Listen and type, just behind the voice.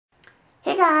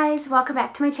Hey guys, welcome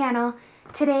back to my channel.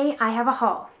 Today I have a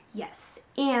haul, yes,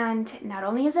 and not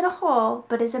only is it a haul,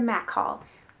 but it's a MAC haul.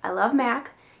 I love MAC,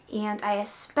 and I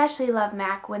especially love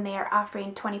MAC when they are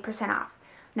offering 20% off.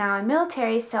 Now I'm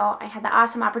military, so I had the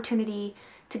awesome opportunity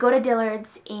to go to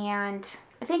Dillard's, and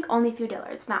I think only through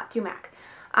Dillard's, not through MAC,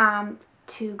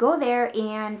 to go there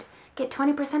and get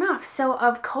 20% off. So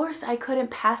of course I couldn't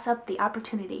pass up the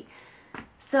opportunity.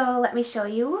 So let me show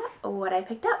you what I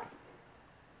picked up.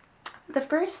 The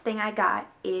first thing I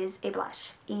got is a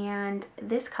blush, and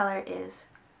this color is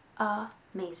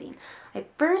amazing. I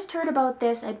first heard about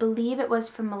this, I believe it was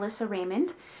from Melissa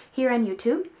Raymond here on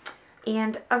YouTube,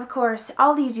 and of course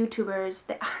all these YouTubers,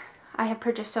 I have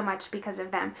purchased so much because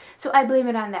of them, so I blame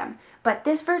it on them. But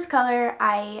this first color,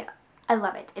 I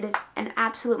love it. It is an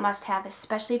absolute must-have,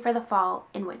 especially for the fall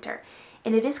and winter,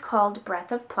 and it is called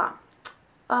Breath of Plum.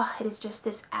 Oh, it is just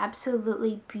this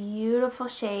absolutely beautiful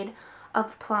shade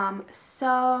of plum,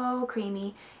 so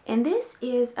creamy, and this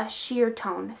is a sheer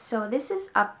tone, so this is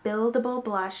a buildable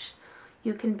blush.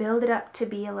 You can build it up to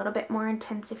be a little bit more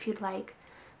intense if you'd like.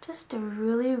 Just a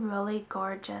really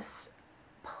gorgeous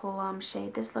plum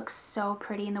shade. This looks so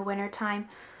pretty in the winter time.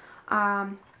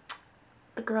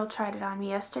 The girl tried it on me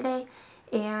yesterday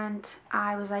and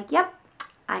I was like, yep,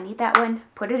 I need that one,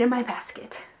 put it in my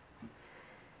basket.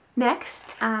 Next,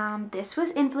 this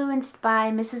was influenced by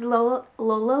Mrs.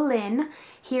 Lola Lynn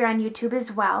here on YouTube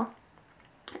as well.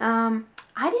 I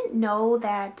didn't know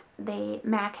that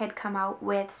MAC had come out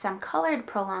with some colored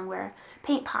Pro Longwear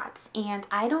paint pots, and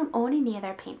I don't own any of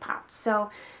their paint pots.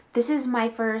 So this is my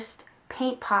first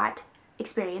paint pot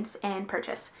experience and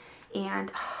purchase,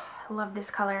 and I love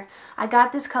this color. I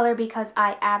got this color because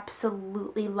I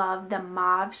absolutely love the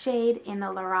mauve shade in the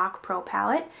Lorac Pro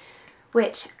palette,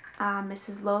 which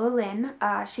Mrs. Lola Lynn,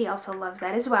 she also loves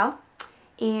that as well.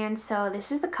 And so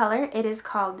this is the color. It is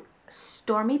called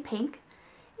Stormy Pink.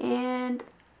 And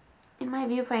in my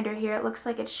viewfinder here, it looks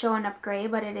like it's showing up gray,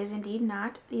 but it is indeed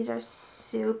not. These are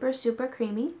super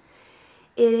creamy.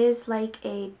 It is like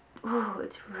a, ooh,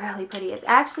 it's really pretty. It's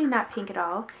actually not pink at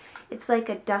all. It's like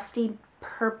a dusty,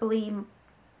 purpley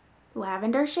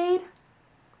lavender shade.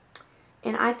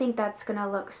 And I think that's going to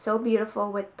look so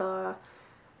beautiful with the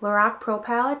Lorac Pro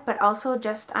palette, but also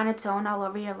just on its own all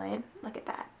over your lid. Look at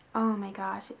that. Oh my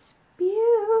gosh, it's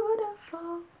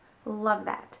beautiful. Love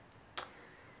that.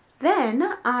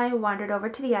 Then I wandered over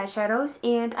to the eyeshadows,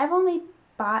 and I've only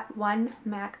bought one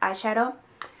MAC eyeshadow.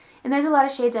 And there's a lot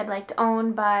of shades I'd like to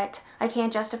own, but I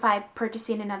can't justify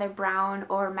purchasing another brown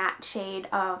or matte shade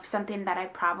of something that I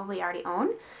probably already own.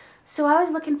 So I was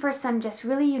looking for some just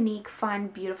really unique, fun,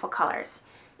 beautiful colors.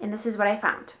 And this is what I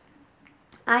found.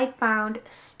 I found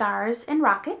Stars and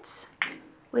Rockets,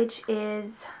 which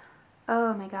is,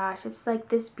 oh my gosh, it's like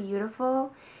this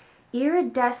beautiful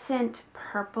iridescent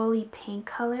purpley pink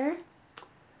color.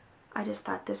 I just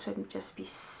thought this would just be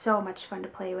so much fun to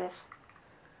play with.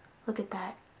 Look at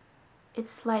that.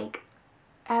 It's like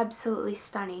absolutely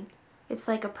stunning. It's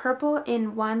like a purple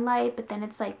in one light, but then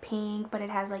it's like pink, but it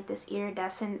has like this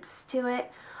iridescence to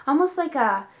it. Almost like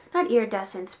a, not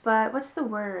iridescence, but what's the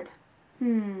word?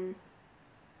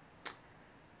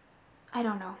 I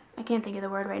don't know. I can't think of the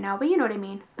word right now, but you know what I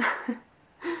mean.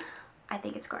 I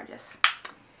think it's gorgeous.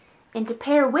 And to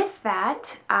pair with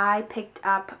that, I picked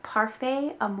up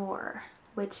Parfait Amour,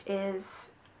 which is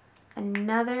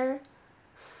another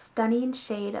stunning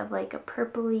shade of like a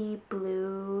purpley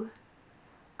blue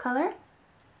color.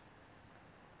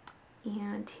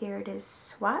 And here it is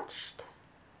swatched.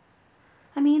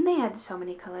 I mean, they had so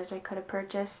many colors I could have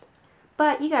purchased,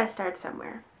 but you gotta start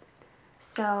somewhere.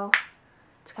 So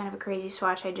it's kind of a crazy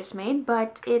swatch I just made,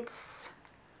 but it's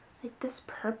like this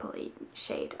purpley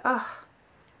shade. Oh,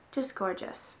 just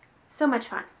gorgeous. So much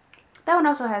fun. That one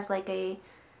also has like a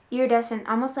iridescent,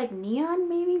 almost like neon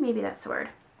maybe? Maybe that's the word.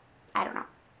 I don't know.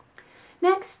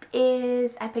 Next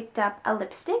is I picked up a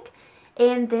lipstick,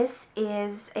 and this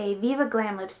is a Viva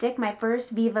Glam lipstick, my first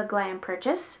Viva Glam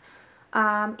purchase.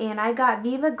 And I got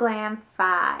Viva Glam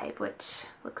 5, which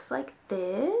looks like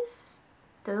this.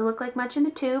 Doesn't look like much in the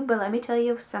tube, but let me tell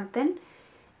you something.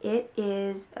 It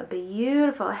is a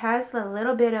beautiful. It has a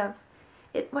little bit of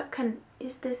it. What kind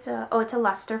is this? Oh, it's a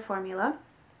luster formula.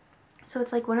 So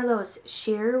it's like one of those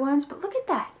sheer ones. But look at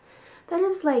that. That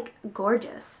is like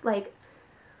gorgeous. Like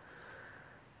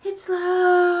it's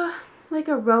like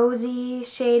a rosy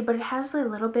shade, but it has a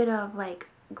little bit of like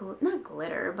not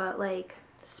glitter, but like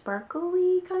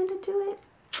sparkly kind of to it.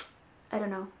 I don't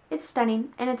know. It's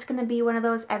stunning, and it's going to be one of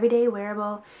those everyday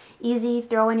wearable, easy,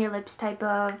 throw in your lips type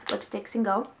of lipsticks and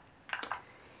go.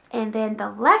 And then the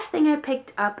last thing I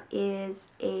picked up is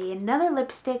another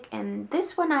lipstick, and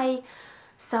this one I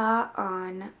saw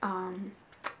on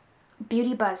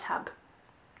Beauty Buzz Hub.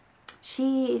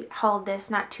 She hauled this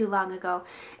not too long ago,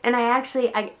 and I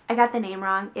got the name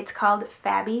wrong. It's called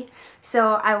Fabby.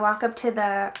 So I walk up to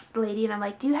the lady and I'm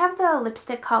like, do you have the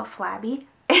lipstick called Flabby?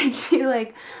 And she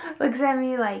like looks at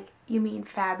me like, you mean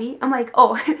Fabby? I'm like,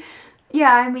 oh,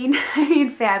 yeah, I mean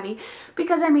Fabby.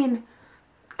 Because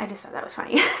I just thought that was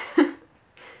funny.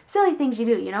 Silly things you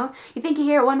do, you know? You think you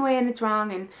hear it one way and it's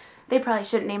wrong, and they probably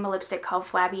shouldn't name a lipstick called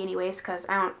Flabby anyways, because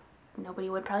nobody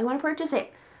would probably want to purchase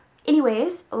it.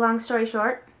 Anyways, long story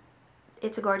short,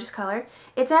 it's a gorgeous color.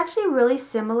 It's actually really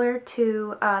similar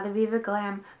to the Viva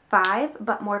Glam 5,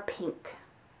 but more pink.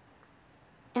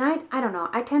 And I don't know,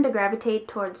 I tend to gravitate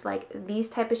towards like these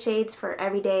type of shades for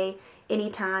everyday,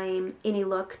 anytime, any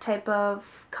look type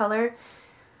of color.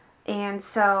 And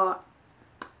so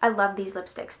I love these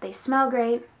lipsticks. They smell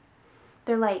great.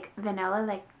 They're like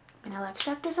vanilla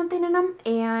extract or something in them,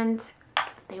 and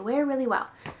they wear really well.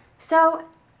 So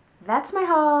that's my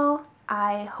haul.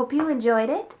 I hope you enjoyed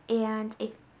it, and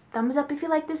a thumbs up if you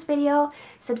like this video.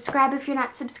 Subscribe if you're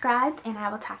not subscribed, and I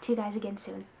will talk to you guys again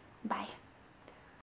soon. Bye.